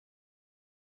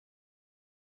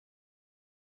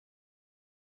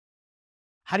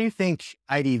How do you think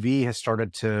IDV has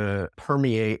started to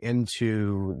permeate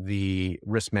into the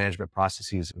risk management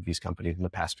processes of these companies in the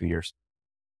past few years?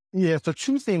 Yeah. So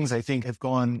two things I think have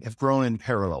grown in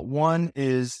parallel. One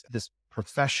is this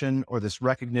profession or this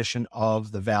recognition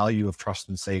of the value of trust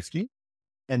and safety.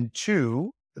 And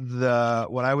two,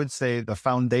 what I would say the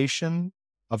foundation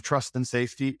of trust and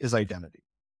safety is identity.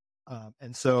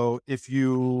 And so if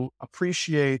you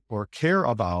appreciate or care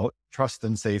about trust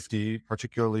and safety,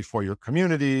 particularly for your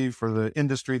community, for the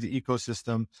industry, the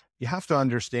ecosystem, you have to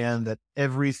understand that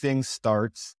everything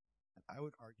starts, I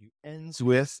would argue, ends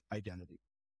with identity.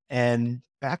 And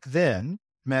back then,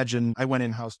 imagine I went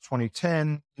in house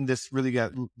 2010, and this really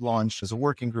got launched as a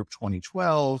working group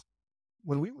 2012.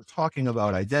 When we were talking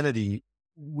about identity,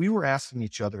 we were asking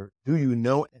each other, do you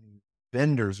know any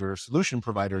vendors or solution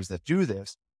providers that do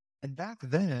this? And back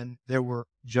then, there were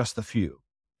just a few.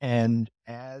 And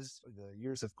as the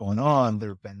years have gone on, there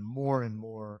have been more and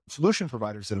more solution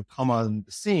providers that have come on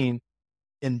the scene.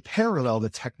 In parallel, the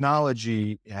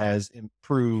technology has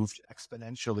improved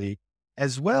exponentially,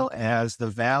 as well as the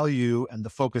value and the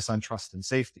focus on trust and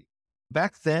safety.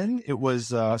 Back then, it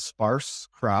was a sparse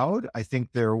crowd. I think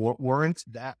there weren't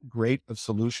that great of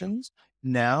solutions.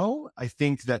 Now, I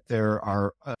think that there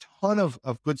are a ton of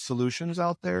good solutions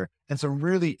out there and some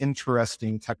really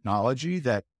interesting technology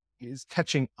that is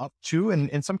catching up to, and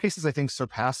in some cases, I think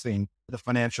surpassing the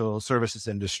financial services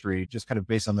industry, just kind of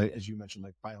based on the, as you mentioned,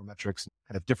 like biometrics,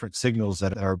 kind of different signals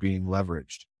that are being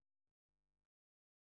leveraged.